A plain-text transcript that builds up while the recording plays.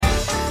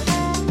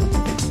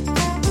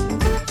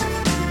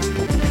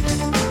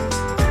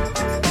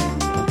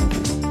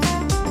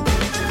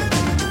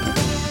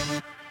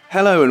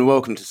Hello and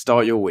welcome to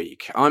Start Your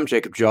Week. I'm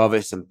Jacob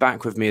Jarvis, and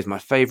back with me is my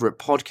favourite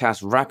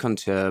podcast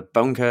raconteur,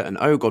 bunker, and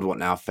oh god, what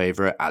now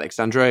favourite, Alex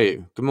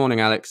Andreou. Good morning,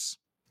 Alex.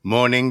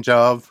 Morning,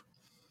 Jav.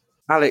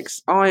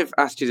 Alex, I've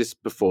asked you this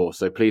before,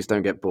 so please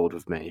don't get bored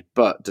with me,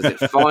 but does it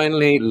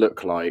finally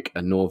look like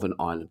a Northern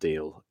Ireland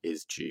deal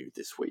is due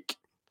this week?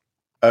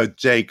 Oh,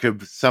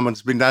 Jacob,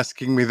 someone's been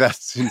asking me that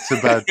since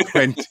about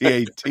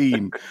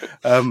 2018.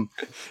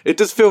 It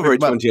does feel very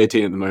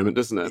 2018 at the moment,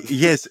 doesn't it?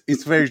 Yes,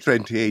 it's very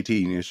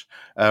 2018-ish.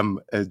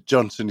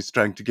 Johnson is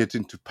trying to get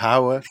into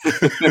power.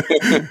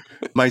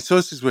 My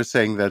sources were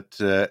saying that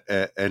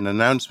an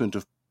announcement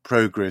of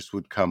progress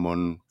would come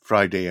on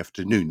Friday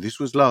afternoon. This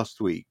was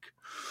last week.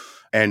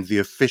 And the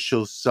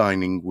official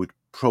signing would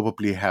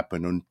probably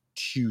happen on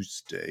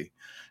Tuesday.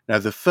 Now,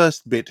 the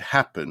first bit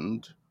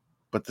happened,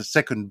 but the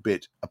second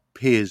bit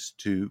appears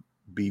to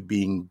be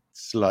being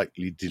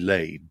slightly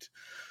delayed.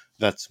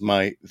 That's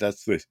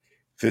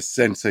the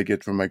sense I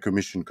get from my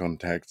commission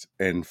contacts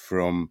and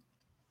from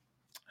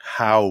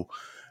how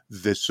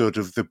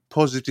the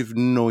positive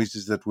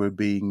noises that were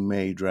being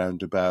made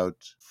round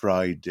about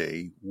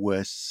Friday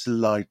were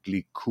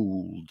slightly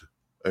cooled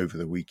over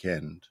the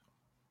weekend.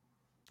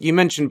 You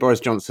mentioned Boris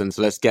Johnson,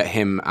 so let's get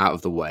him out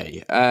of the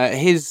way.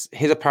 His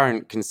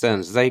apparent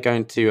concerns, are they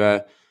going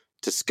to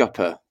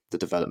scupper the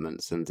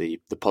developments and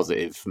the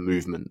positive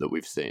movement that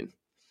we've seen?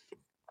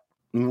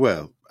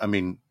 Well, I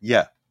mean,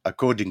 yeah,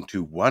 according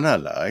to one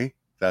ally,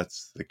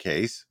 that's the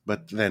case.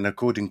 But then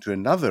according to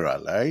another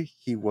ally,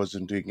 he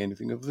wasn't doing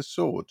anything of the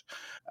sort.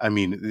 I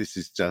mean, this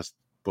is just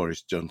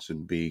Boris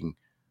Johnson being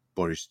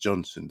Boris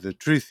Johnson. The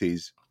truth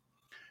is,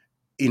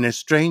 in a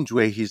strange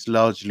way, he's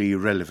largely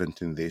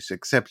irrelevant in this,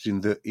 except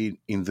in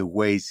the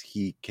ways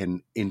he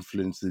can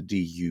influence the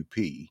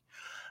DUP.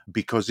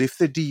 Because if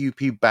the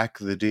DUP back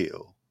the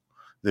deal,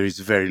 there is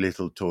very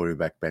little Tory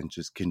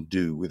backbenchers can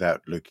do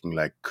without looking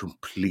like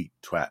complete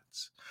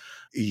twats.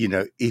 You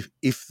know,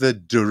 if the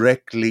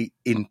directly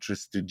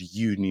interested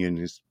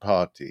unionist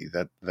party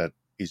that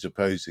is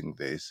opposing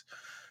this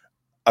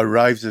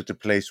arrives at a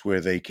place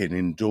where they can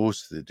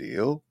endorse the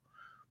deal,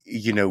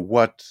 you know,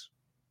 what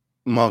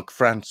Marc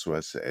Francois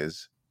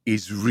says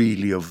is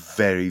really of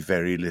very,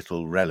 very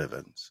little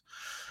relevance.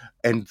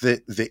 And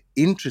the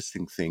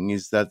interesting thing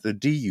is that the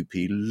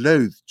DUP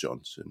loathe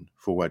Johnson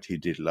for what he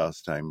did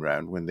last time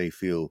round when they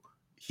feel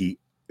he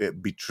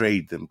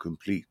betrayed them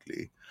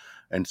completely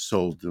and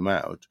sold them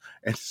out.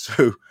 And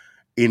so,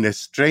 in a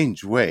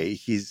strange way,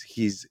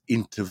 his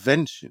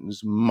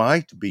interventions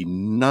might be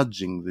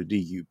nudging the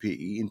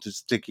DUP into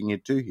sticking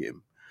it to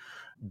him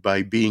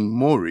by being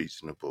more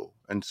reasonable.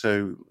 And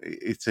so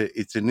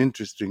it's an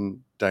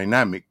interesting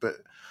dynamic. But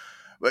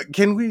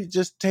can we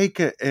just take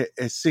a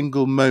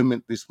single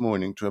moment this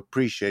morning to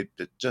appreciate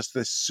that just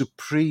the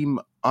supreme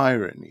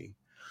irony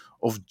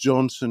of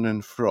Johnson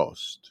and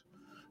Frost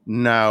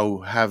now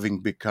having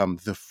become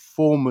the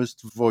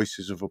foremost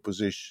voices of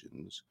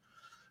oppositions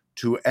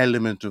to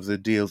element of the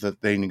deal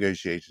that they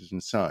negotiated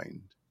and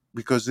signed?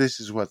 Because this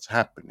is what's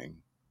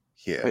happening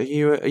here. Are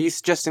you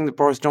suggesting that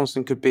Boris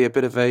Johnson could be a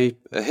bit of a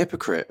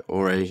hypocrite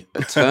or a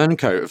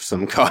turncoat of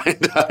some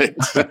kind?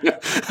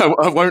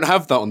 I won't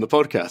have that on the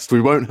podcast. We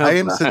won't have I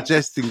am that.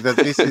 suggesting that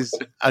this is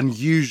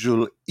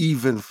unusual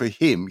even for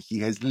him. He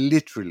has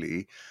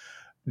literally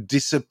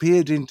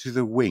disappeared into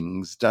the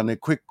wings, done a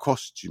quick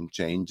costume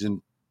change,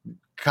 and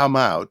come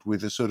out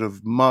with a sort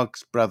of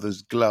Marx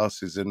Brothers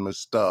glasses and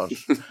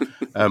moustache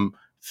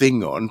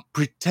thing on,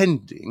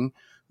 pretending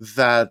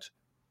that,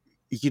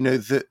 you know,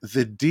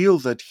 the deal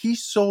that he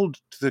sold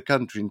to the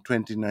country in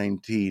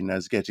 2019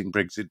 as getting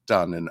Brexit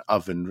done and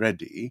oven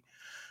ready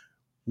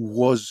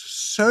was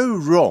so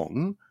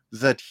wrong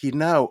that he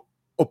now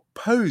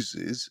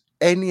opposes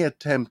any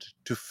attempt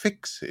to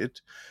fix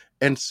it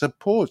and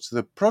supports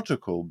the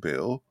protocol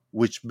bill,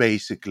 which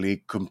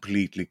basically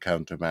completely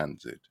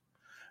countermands it.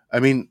 I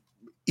mean,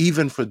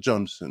 even for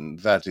Johnson,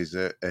 that is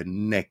a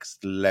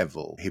next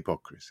level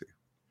hypocrisy.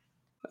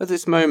 At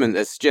this moment,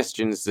 there's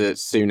suggestions that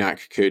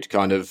Sunak could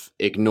kind of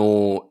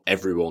ignore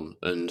everyone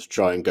and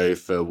try and go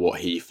for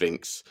what he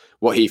thinks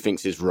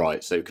is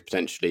right. So he could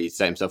potentially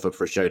set himself up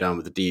for a showdown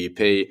with the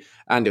DUP,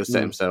 and he'll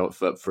set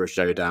himself up for a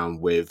showdown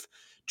with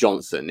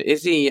Johnson.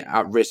 Is he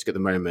at risk at the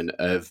moment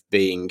of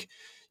being,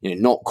 you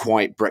know, not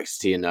quite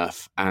Brexity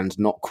enough and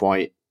not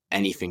quite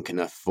anything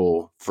enough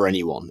for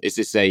anyone? Is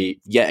this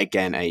yet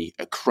again a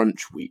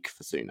crunch week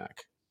for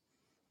Sunak?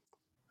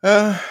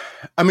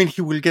 I mean,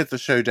 he will get the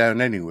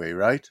showdown anyway,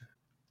 right?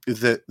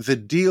 The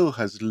deal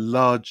has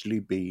largely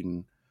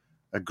been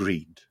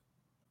agreed,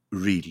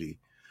 really.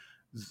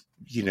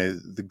 You know,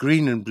 the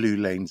green and blue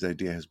lanes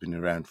idea has been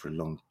around for a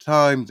long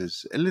time.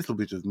 There's a little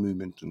bit of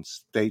movement on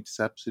state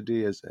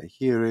subsidy, as I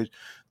hear it.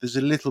 There's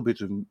a little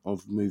bit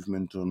of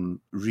movement on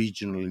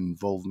regional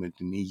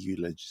involvement in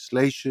EU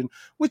legislation,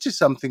 which is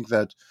something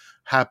that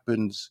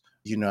happens,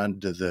 you know,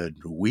 under the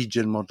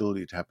Norwegian model.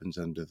 It happens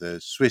under the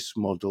Swiss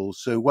model.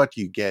 So what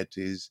you get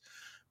is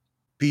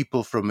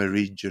people from a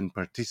region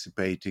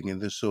participating in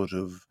the sort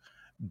of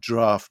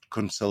draft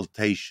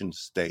consultation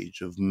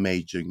stage of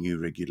major new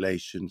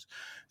regulations.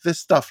 There's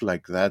stuff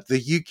like that. The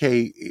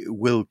UK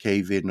will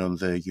cave in on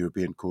the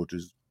European Court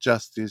of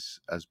Justice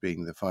as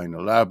being the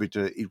final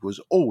arbiter. It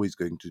was always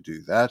going to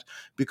do that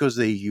because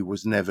the EU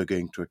was never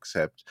going to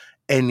accept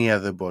any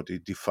other body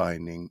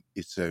defining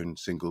its own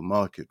single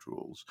market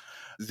rules.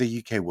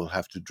 The UK will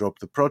have to drop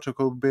the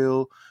protocol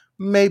bill.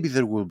 Maybe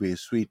there will be a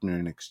sweetener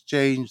in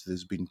exchange.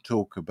 There's been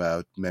talk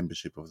about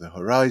membership of the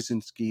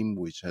Horizon scheme,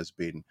 which has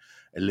been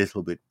a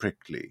little bit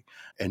prickly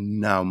and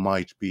now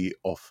might be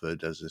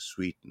offered as a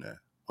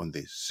sweetener on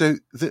this. So,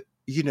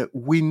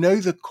 we know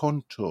the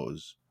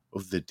contours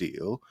of the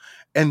deal,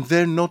 and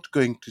they're not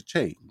going to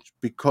change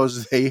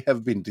because they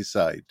have been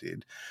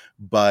decided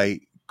by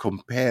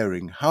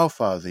comparing how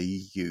far the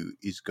EU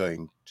is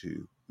going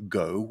to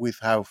go with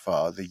how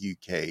far the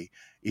UK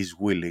is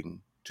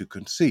willing to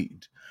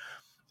concede.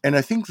 And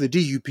I think the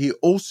DUP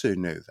also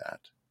know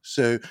that.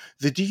 So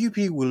the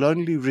DUP will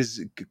only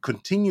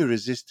continue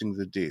resisting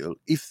the deal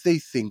if they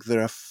think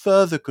there are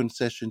further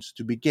concessions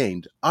to be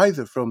gained,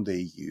 either from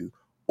the EU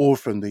or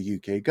from the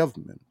UK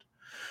government.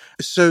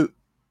 So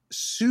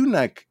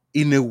Sunak,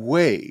 in a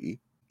way,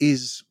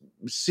 is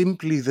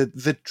simply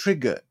the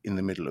trigger in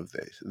the middle of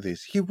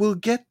this. He will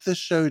get the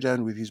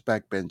showdown with his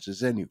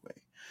backbenchers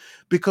anyway,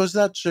 because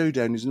that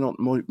showdown is not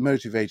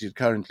motivated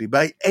currently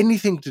by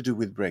anything to do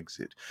with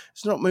Brexit.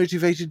 It's not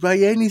motivated by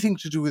anything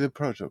to do with the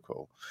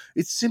protocol.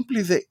 It's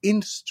simply the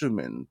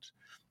instrument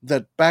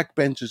that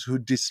backbenchers who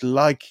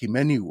dislike him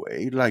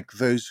anyway, like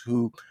those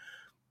who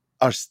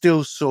are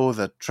still sore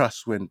that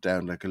Truss went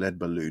down like a lead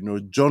balloon, or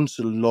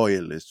Johnson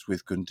loyalists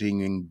with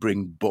continuing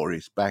bring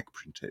Boris back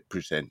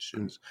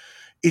pretensions.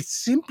 It's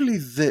simply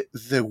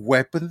the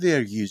weapon they are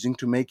using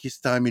to make his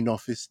time in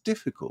office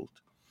difficult.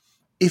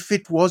 If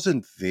it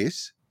wasn't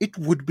this, it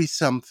would be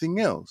something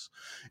else,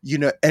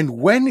 and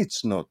when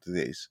it's not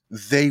this,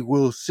 they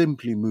will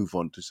simply move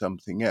on to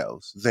something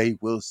else. They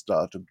will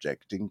start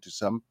objecting to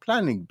some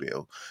planning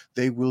bill.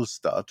 They will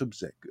start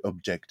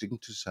objecting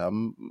to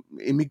some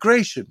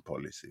immigration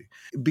policy,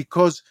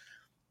 because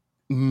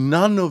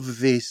none of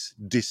this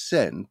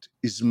dissent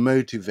is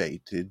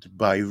motivated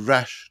by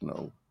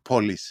rational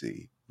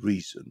policy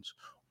reasons.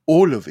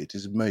 All of it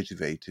is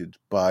motivated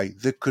by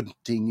the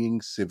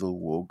continuing civil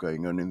war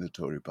going on in the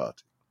Tory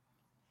party.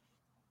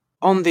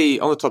 On the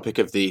topic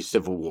of the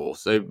Civil War,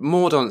 so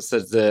Mordaunt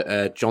said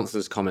that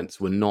Johnson's comments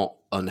were not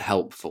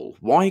unhelpful.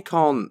 Why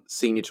can't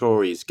senior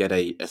Tories get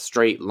a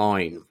straight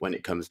line when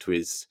it comes to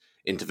his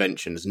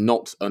interventions?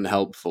 Not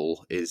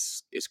unhelpful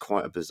is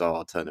quite a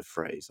bizarre turn of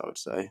phrase, I would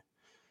say.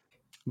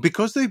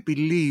 Because they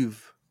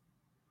believe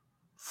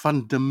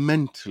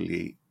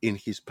fundamentally in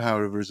his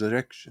power of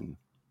resurrection.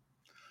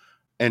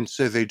 And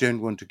so they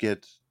don't want to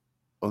get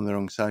on the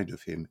wrong side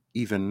of him,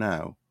 even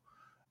now.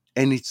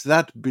 And it's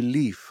that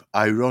belief,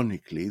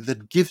 ironically,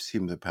 that gives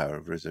him the power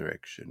of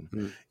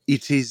resurrection.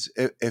 It is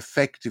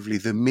effectively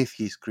the myth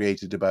he's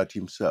created about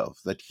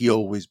himself, that he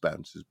always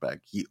bounces back,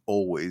 he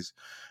always,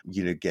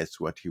 gets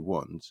what he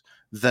wants,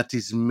 that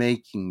is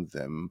making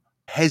them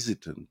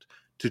hesitant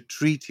to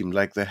treat him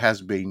like the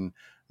has-been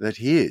that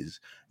he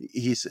is.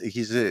 He's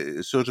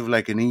a sort of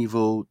like an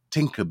evil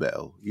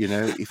Tinkerbell,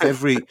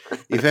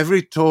 If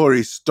every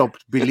Tory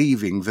stopped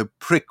believing, the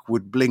prick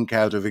would blink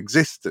out of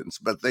existence,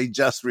 but they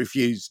just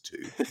refuse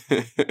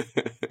to.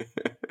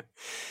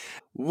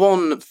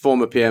 One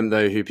former PM,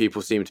 though, who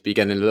people seem to be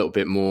getting a little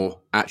bit more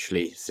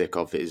actually sick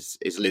of is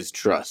Liz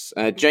Truss.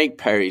 Jake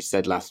Perry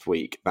said last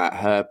week that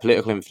her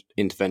political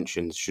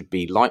interventions should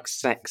be like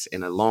sex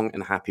in a long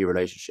and happy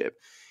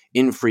relationship,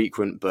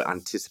 infrequent but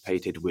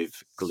anticipated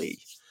with glee.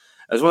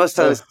 As well as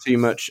telling us too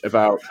much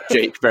about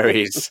Jake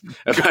Berry's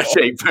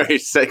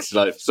sex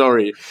life.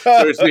 Sorry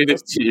to read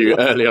this to you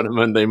early on a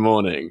Monday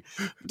morning.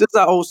 Does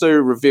that also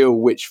reveal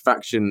which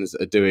factions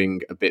are doing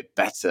a bit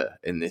better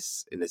in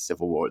this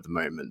civil war at the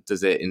moment?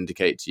 Does it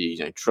indicate to you,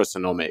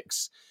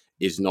 Trussonomics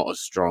is not as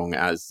strong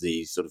as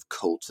the sort of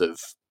cult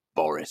of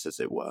Boris,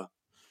 as it were?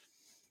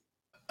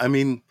 I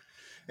mean,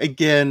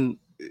 again,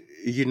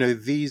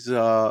 these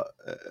are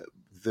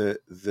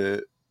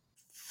the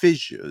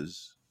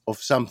fissures of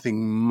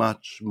something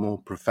much more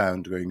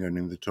profound going on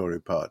in the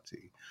Tory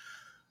party.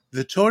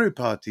 The Tory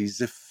party is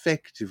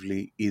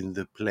effectively in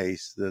the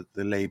place that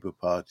the Labour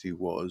Party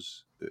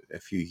was a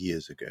few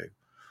years ago.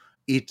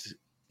 It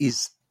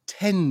is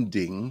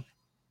tending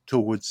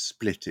towards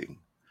splitting,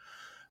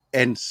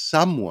 and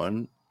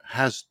someone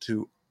has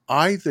to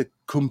either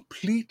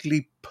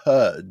completely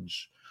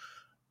purge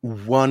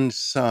one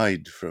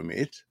side from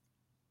it,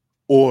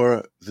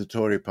 or the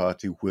Tory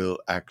party will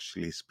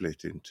actually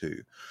split in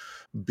two.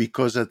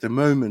 Because at the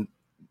moment,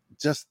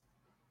 just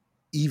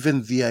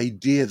even the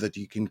idea that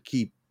you can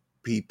keep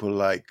people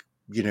like,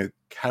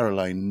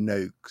 Caroline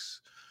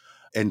Noakes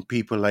and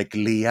people like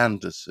Lee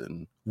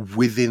Anderson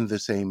within the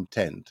same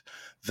tent,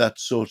 that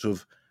sort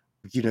of,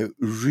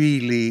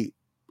 really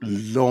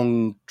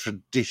long,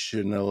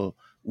 traditional,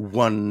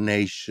 one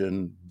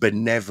nation,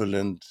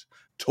 benevolent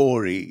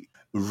Tory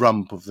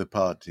rump of the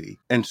party.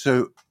 And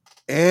so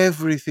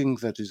everything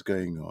that is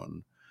going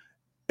on,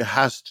 it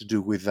has to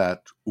do with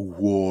that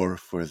war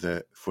for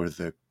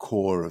the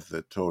core of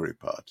the Tory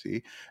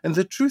party. And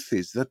the truth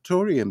is that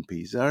Tory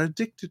MPs are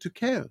addicted to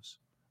chaos.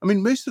 I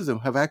mean, most of them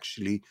have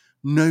actually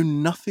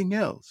known nothing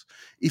else.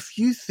 If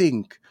you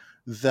think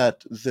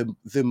that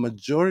the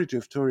majority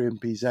of Tory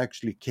MPs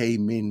actually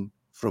came in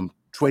from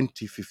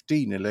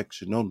 2015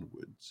 election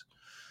onwards,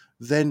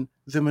 then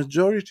the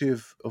majority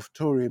of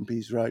Tory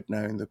MPs right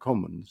now in the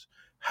Commons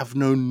have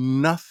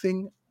known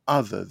nothing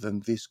other than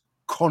this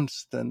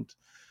constant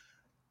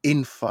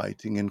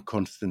infighting and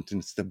constant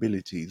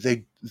instability.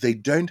 They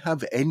don't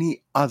have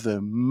any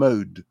other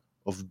mode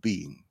of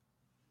being.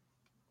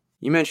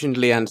 You mentioned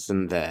Lee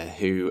Anderson there,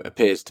 who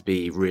appears to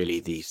be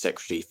really the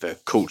secretary for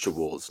culture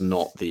wars,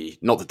 not the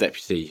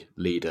deputy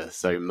leader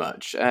so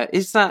much.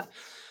 Is that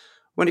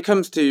when it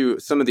comes to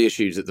some of the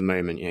issues at the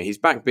moment? You know, he's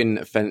back been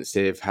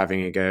offensive,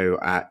 having a go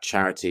at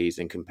charities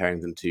and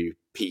comparing them to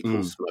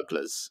people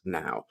smugglers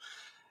now.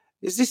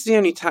 Is this the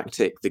only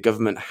tactic the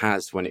government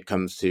has when it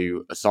comes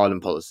to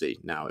asylum policy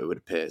now, it would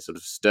appear? Sort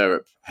of stir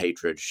up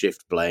hatred,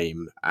 shift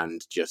blame,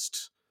 and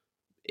just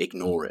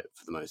ignore it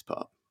for the most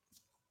part?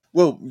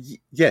 Well,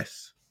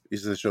 yes,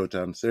 is the short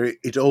answer.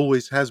 It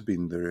always has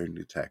been their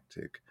only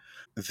tactic.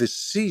 The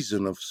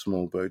season of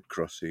small boat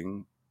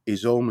crossing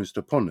is almost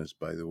upon us,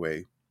 by the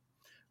way,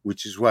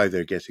 which is why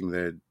they're getting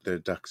their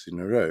ducks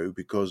in a row,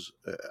 because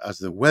as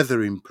the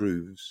weather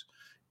improves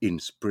in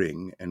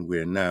spring, and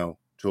we're now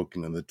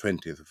talking on the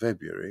 20th of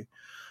February,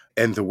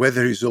 and the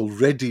weather is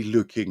already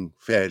looking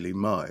fairly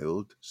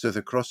mild, so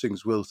the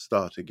crossings will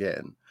start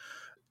again.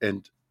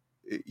 And,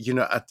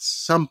 at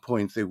some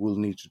point they will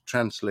need to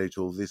translate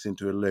all this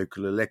into a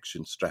local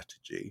election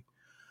strategy.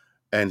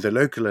 And the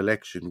local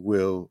election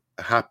will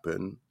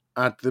happen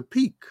at the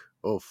peak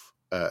of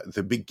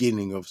the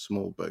beginning of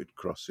small boat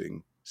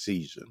crossing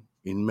season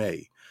in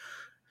May.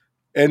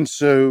 And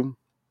so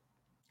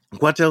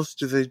what else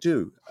do they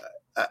do?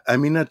 I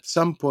mean, at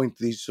some point,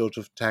 these sort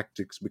of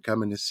tactics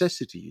become a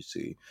necessity, you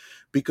see,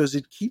 because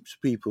it keeps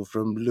people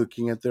from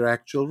looking at their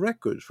actual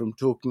record, from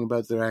talking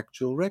about their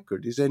actual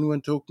record. Is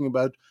anyone talking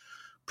about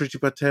Priti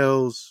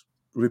Patel's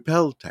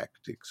repel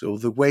tactics or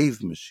the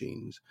wave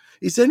machines?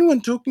 Is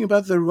anyone talking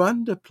about the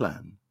Rwanda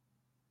plan?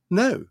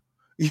 No.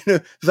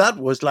 That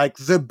was like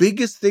the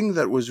biggest thing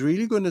that was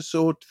really going to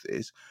sort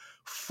this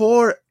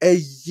for a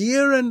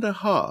year and a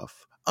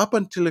half, up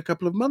until a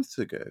couple of months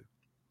ago.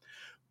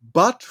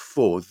 But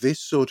for this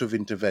sort of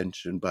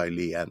intervention by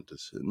Lee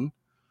Anderson,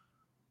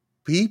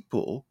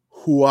 people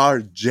who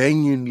are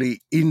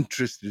genuinely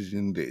interested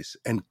in this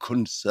and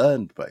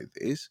concerned by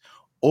this,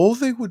 all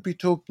they would be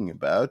talking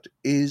about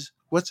is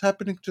what's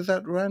happening to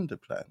that Rwanda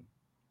plan.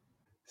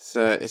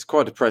 So it's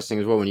quite depressing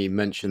as well when you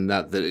mention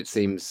that it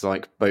seems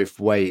like both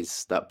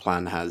ways that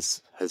plan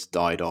has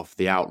died off.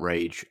 The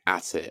outrage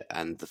at it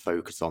and the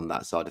focus on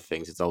that side of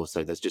things. It's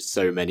also there's just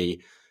so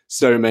many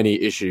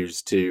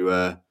issues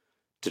to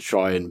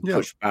try and Yeah.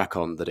 push back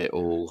on that it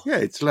all Yeah,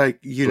 it's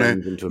like,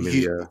 blends into a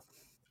milieu.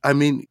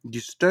 you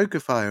stoke a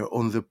fire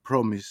on the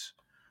promise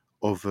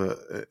of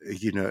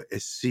a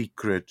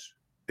secret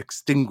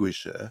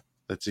extinguisher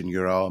that's in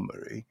your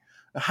armory.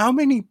 How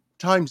many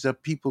times are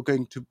people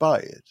going to buy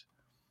it?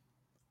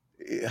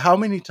 How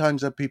many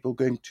times are people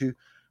going to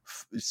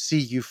see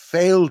you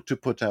fail to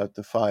put out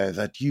the fire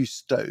that you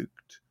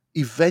stoked?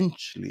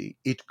 Eventually,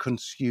 it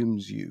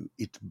consumes you,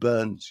 it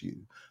burns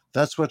you.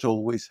 That's what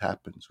always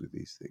happens with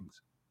these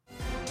things.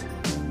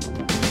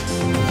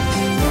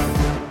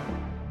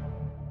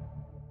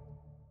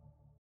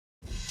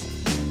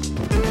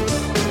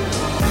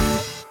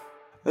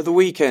 At the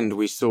weekend,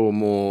 we saw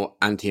more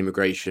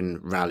anti-immigration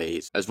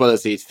rallies, as well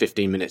as these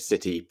 15-minute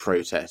city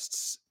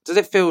protests. Does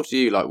it feel to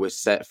you like we're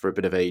set for a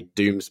bit of a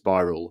doom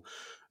spiral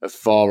of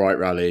far-right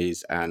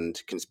rallies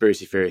and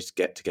conspiracy theorist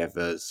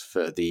get-togethers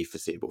for the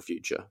foreseeable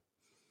future?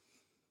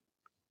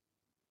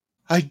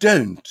 I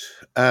don't.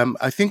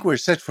 I think we're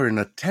set for an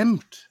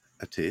attempt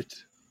at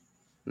it,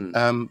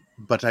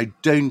 but I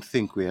don't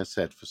think we are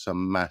set for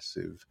some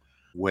massive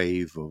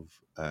wave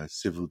of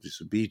civil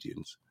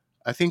disobedience.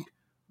 I think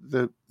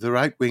the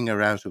right wing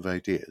are out of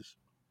ideas,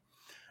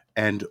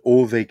 and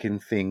all they can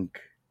think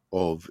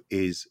of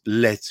is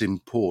let's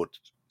import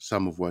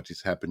some of what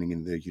is happening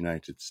in the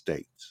United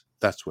States.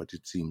 That's what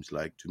it seems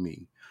like to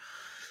me.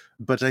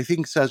 But I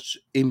think such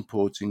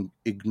imports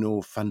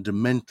ignore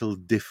fundamental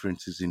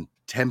differences in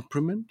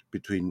temperament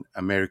between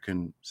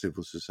American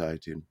civil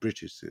society and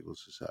British civil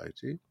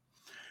society.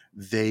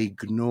 They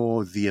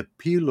ignore the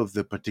appeal of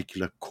the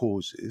particular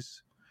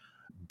causes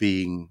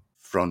being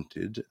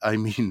fronted. I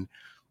mean,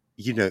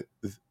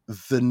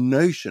 the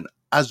notion,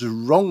 as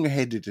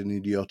wrong-headed and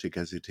idiotic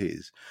as it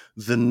is,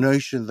 the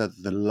notion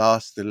that the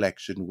last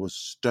election was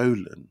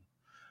stolen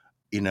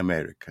in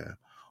America,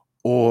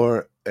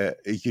 or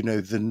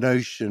the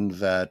notion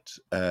that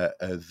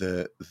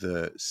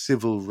the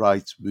civil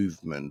rights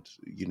movement,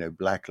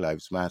 Black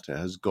Lives Matter,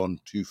 has gone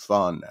too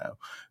far now.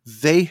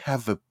 They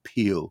have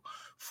appeal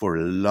for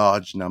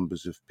large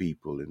numbers of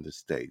people in the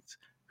States.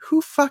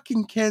 Who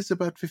fucking cares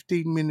about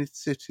 15-minute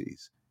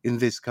cities in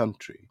this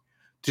country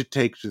to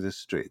take to the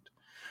street?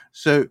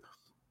 So,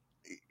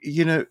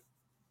 you know,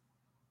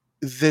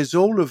 there's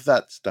all of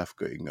that stuff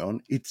going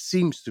on. It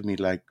seems to me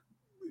like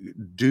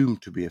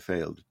doomed to be a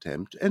failed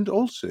attempt. And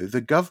also,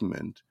 the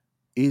government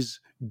is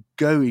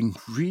going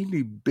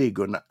really big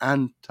on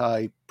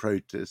anti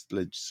protest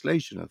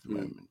legislation at the Mm.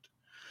 moment.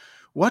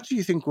 What do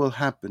you think will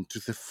happen to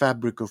the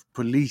fabric of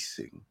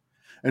policing?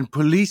 And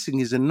policing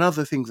is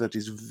another thing that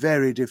is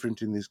very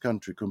different in this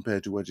country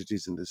compared to what it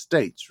is in the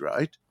States,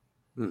 right?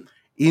 Mm.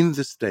 In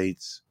the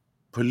States,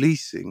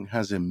 policing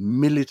has a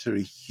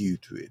military hue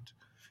to it.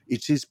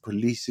 It is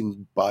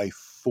policing by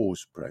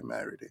force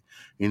primarily.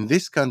 In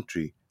this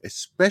country,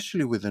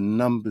 especially with the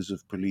numbers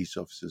of police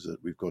officers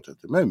that we've got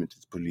at the moment,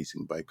 it's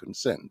policing by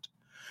consent.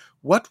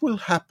 What will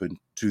happen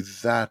to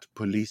that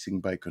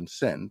policing by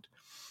consent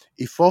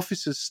if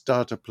officers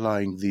start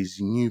applying these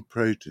new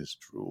protest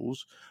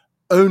rules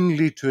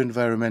only to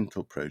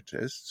environmental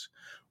protests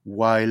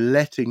while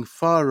letting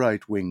far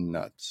right wing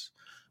nuts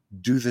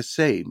do the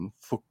same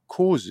for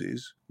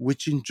causes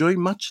which enjoy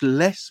much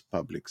less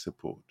public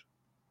support?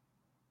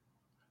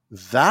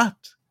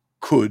 That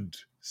could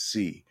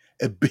see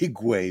a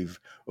big wave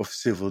of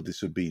civil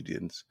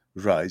disobedience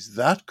rise.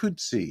 That could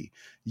see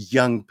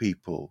young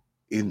people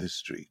in the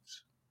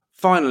streets.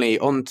 Finally,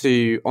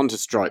 onto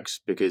strikes,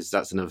 because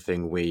that's another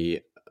thing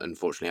we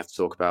unfortunately have to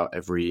talk about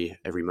every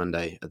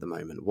Monday at the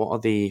moment. What are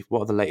the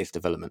latest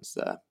developments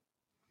there?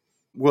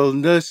 Well,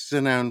 nurses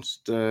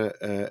announced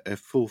a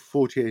full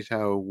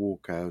 48-hour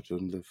walkout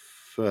on the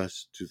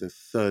 1st to the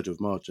 3rd of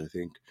March, I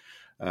think.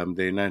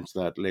 They announced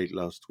that late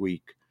last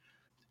week.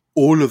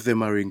 All of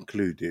them are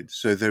included,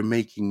 so they're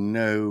making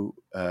no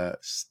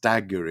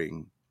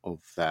staggering of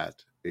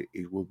that.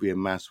 It will be a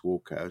mass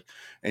walkout.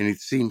 And it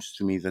seems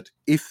to me that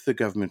if the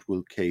government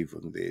will cave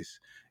on this,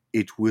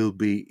 it will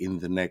be in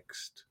the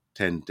next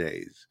 10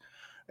 days.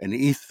 And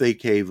if they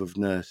cave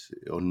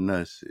on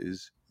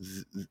nurses,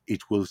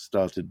 it will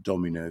start a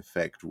domino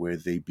effect where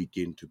they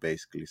begin to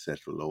basically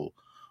settle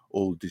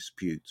all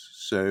disputes.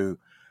 So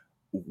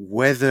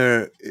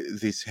whether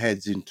this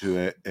heads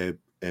into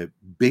a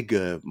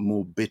bigger,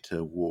 more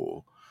bitter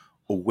war,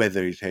 or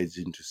whether it heads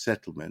into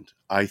settlement,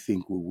 I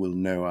think we will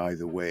know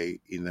either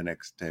way in the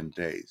next 10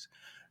 days.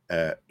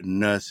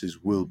 Nurses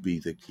will be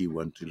the key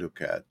one to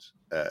look at.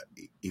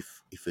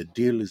 If a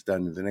deal is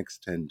done in the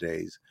next 10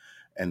 days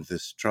and the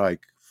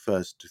strike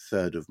 1st to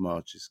 3rd of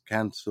March is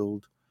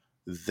cancelled,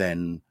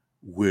 then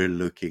we're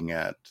looking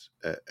at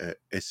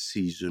a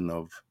season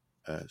of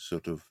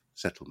sort of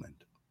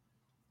settlement.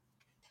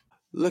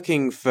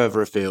 Looking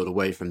further afield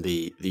away from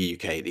the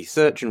UK, the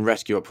search and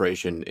rescue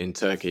operation in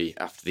Turkey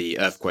after the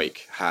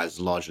earthquake has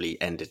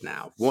largely ended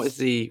now. What's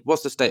the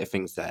state of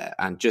things there,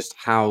 and just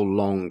how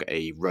long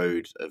a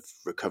road of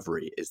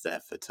recovery is there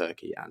for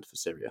Turkey and for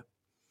Syria?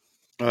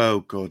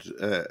 Oh God!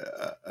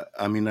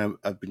 I mean,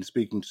 I've been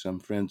speaking to some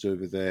friends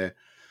over there.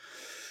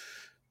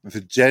 The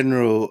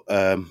general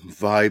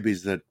vibe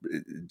is that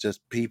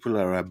just people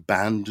are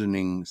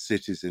abandoning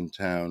cities and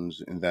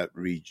towns in that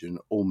region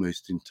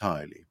almost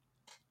entirely.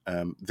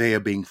 They are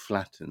being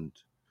flattened,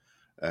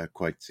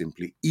 quite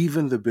simply.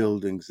 Even the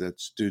buildings that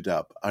stood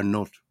up are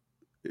not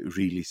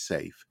really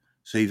safe,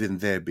 so even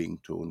they're being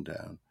torn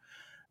down.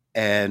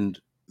 And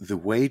the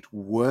way it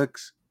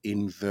works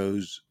in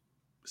those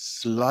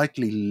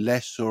slightly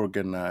less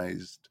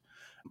organized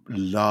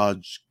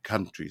large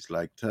countries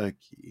like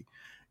Turkey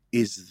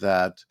is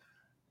that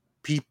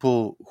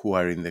people who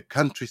are in the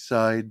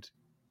countryside,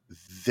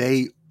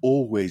 they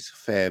always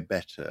fare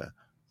better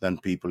than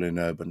people in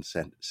urban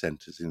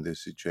centers in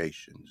those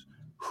situations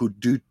who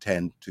do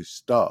tend to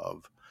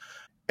starve.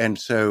 And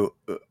so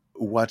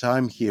what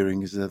I'm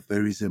hearing is that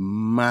there is a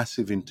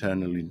massive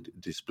internal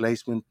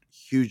displacement,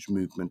 huge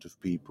movement of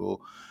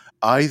people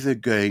either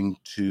going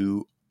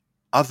to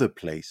other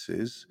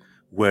places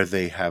where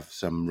they have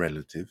some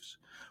relatives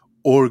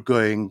or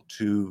going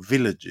to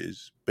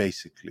villages,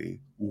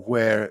 basically,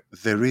 where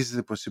there is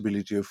the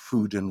possibility of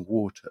food and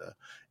water,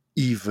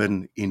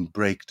 even in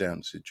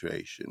breakdown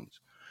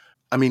situations.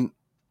 I mean,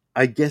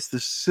 I guess the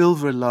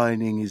silver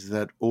lining is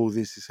that all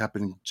this is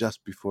happening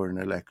just before an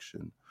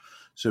election.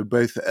 So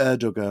both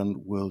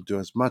Erdogan will do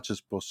as much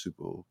as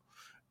possible,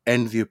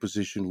 and the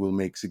opposition will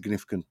make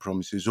significant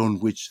promises on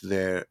which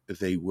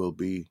they will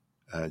be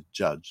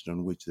judged,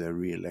 on which their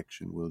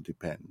re-election will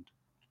depend.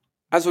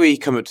 As we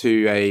come up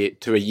to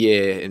a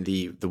year in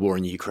the war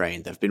in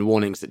Ukraine, there have been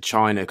warnings that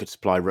China could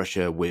supply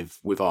Russia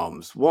with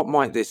arms. What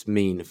might this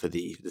mean for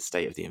the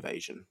state of the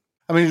invasion?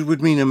 I mean, it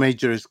would mean a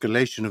major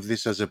escalation of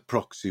this as a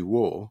proxy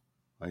war,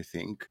 I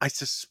think. I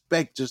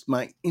suspect, just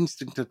my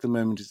instinct at the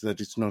moment is that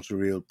it's not a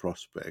real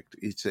prospect.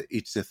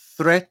 It's a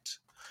threat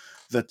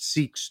that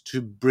seeks to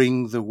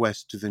bring the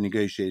West to the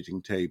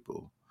negotiating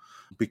table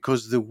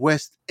because the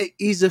West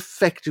is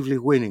effectively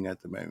winning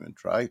at the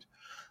moment, right?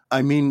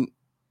 I mean,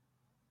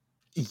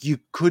 you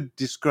could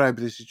describe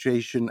the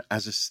situation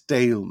as a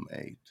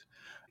stalemate.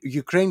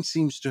 Ukraine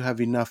seems to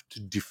have enough to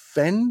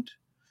defend,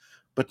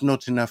 but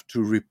not enough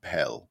to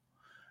repel.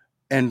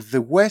 And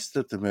the West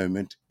at the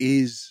moment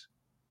is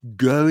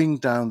going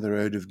down the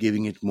road of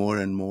giving it more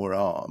and more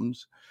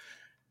arms.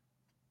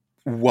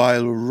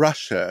 while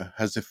Russia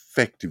has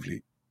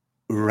effectively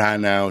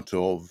ran out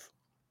of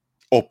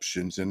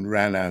options and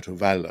ran out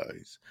of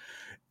allies.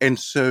 And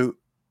so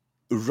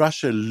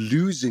Russia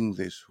losing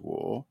this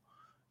war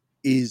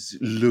is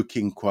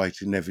looking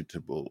quite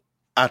inevitable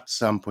at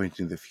some point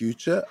in the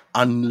future,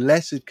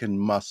 unless it can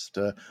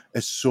muster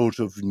a sort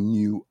of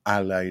new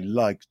ally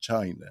like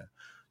China.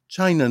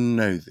 China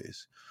know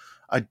this.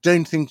 I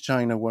don't think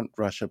China want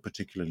Russia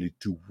particularly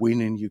to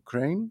win in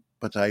Ukraine,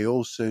 but I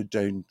also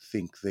don't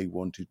think they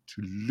wanted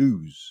to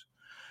lose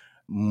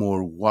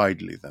more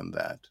widely than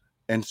that.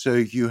 And so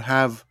you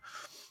have,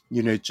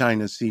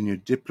 China's senior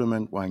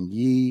diplomat Wang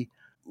Yi,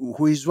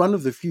 who is one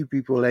of the few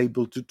people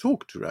able to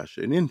talk to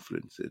Russia and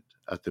influence it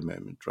at the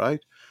moment,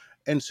 right?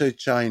 And so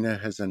China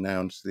has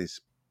announced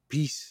this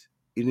peace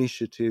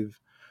initiative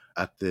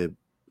at the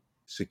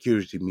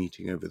security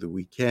meeting over the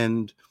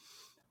weekend.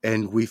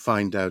 And we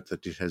find out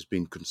that it has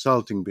been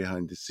consulting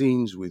behind the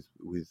scenes with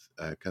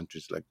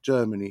countries like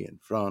Germany and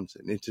France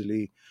and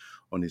Italy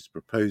on its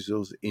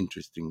proposals.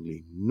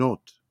 Interestingly,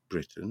 not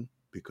Britain,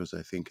 because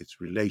I think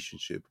its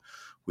relationship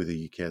with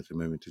the UK at the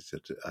moment is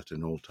at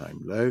an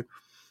all-time low.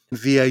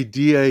 The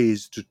idea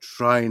is to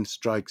try and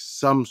strike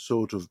some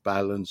sort of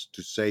balance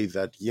to say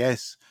that,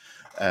 yes,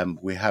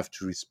 we have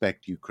to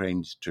respect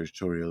Ukraine's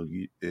territorial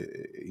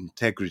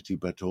integrity,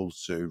 but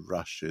also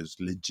Russia's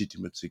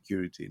legitimate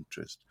security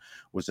interest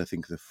was, I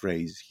think, the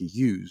phrase he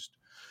used.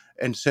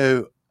 And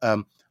so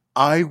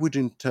I would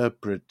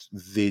interpret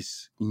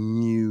this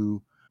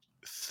new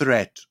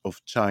threat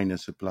of China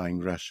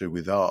supplying Russia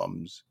with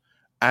arms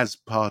as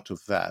part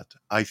of that.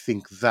 I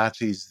think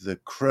that is the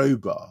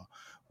crowbar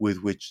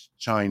with which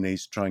China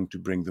is trying to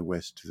bring the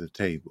West to the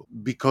table,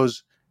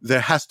 because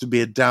there has to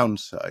be a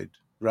downside,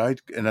 right?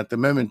 And at the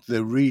moment,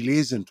 there really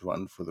isn't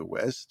one for the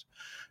West.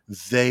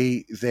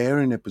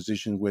 They're in a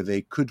position where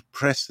they could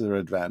press their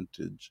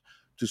advantage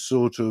to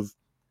sort of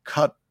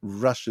cut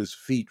Russia's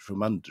feet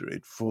from under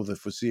it for the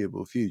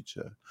foreseeable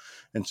future.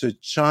 And so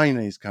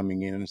China is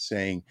coming in and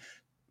saying,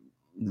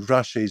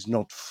 Russia is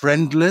not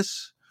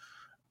friendless.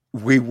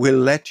 We will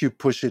let you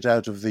push it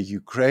out of the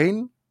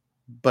Ukraine,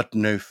 but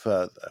no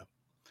further.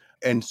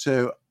 And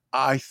so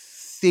I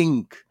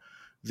think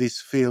this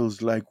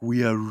feels like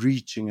we are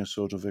reaching a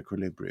sort of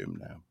equilibrium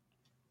now.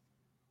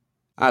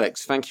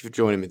 Alex, thank you for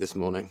joining me this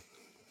morning.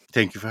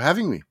 Thank you for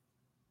having me.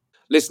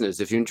 Listeners,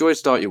 if you enjoy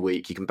Start Your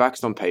Week, you can back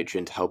us on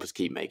Patreon to help us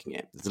keep making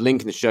it. There's a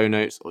link in the show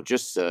notes, or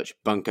just search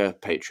Bunker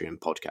Patreon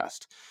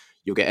Podcast.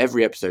 You'll get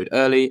every episode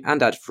early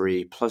and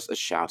ad-free, plus a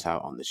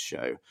shout-out on this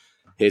show.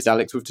 Here's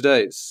Alex with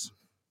today's.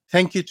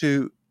 Thank you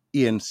to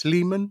Ian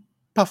Sleeman,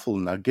 Puffle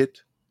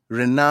Nugget,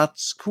 Renat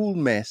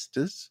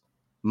Schoolmeesters,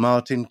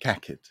 Martin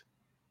Cackett.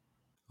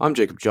 I'm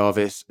Jacob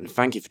Jarvis, and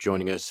thank you for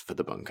joining us for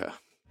The Bunker.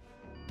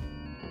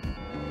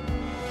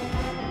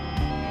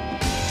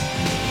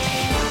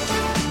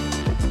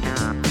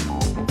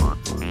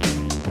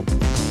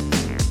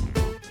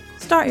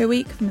 Start Your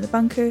Week from The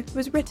Bunker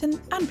was written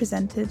and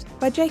presented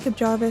by Jacob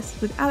Jarvis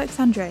with Alex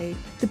Andreou.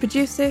 The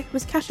producer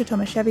was Kasia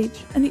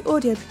Tomaszewicz and the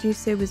audio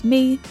producer was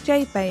me,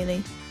 Jade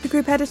Bailey. The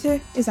group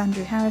editor is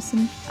Andrew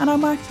Harrison and our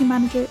marketing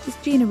manager is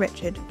Gina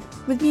Richard.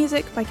 With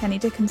music by Kenny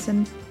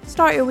Dickinson,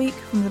 Start Your Week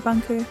from The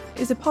Bunker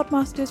is a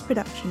Podmasters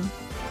production.